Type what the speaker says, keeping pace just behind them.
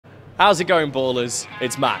How's it going, ballers?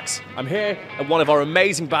 It's Max. I'm here at one of our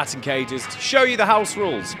amazing batting cages to show you the house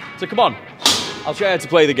rules. So come on, I'll show you how to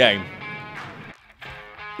play the game.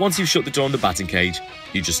 Once you've shut the door on the batting cage,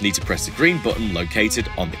 you just need to press the green button located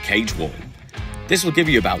on the cage wall. This will give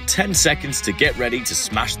you about 10 seconds to get ready to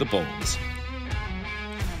smash the balls.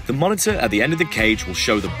 The monitor at the end of the cage will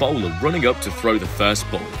show the bowler running up to throw the first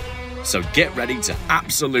ball, so get ready to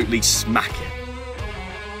absolutely smack it.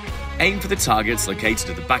 Aim for the targets located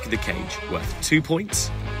at the back of the cage, worth 2 points,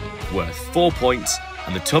 worth 4 points,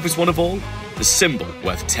 and the toughest one of all, the symbol,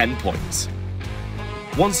 worth 10 points.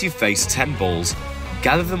 Once you've faced 10 balls,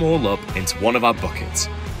 gather them all up into one of our buckets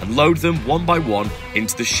and load them one by one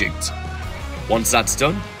into the chute. Once that's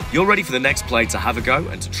done, you're ready for the next player to have a go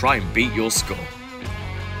and to try and beat your score.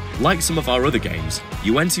 Like some of our other games,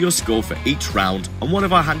 you enter your score for each round on one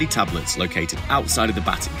of our handy tablets located outside of the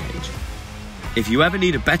batting cage. If you ever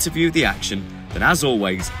need a better view of the action, then as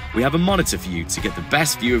always, we have a monitor for you to get the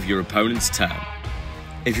best view of your opponent's turn.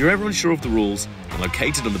 If you're ever unsure of the rules, then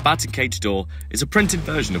located on the batting cage door is a printed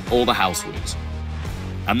version of all the house rules.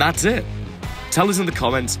 And that's it. Tell us in the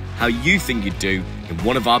comments how you think you'd do in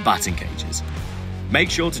one of our batting cages. Make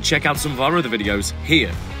sure to check out some of our other videos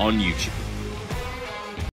here on YouTube.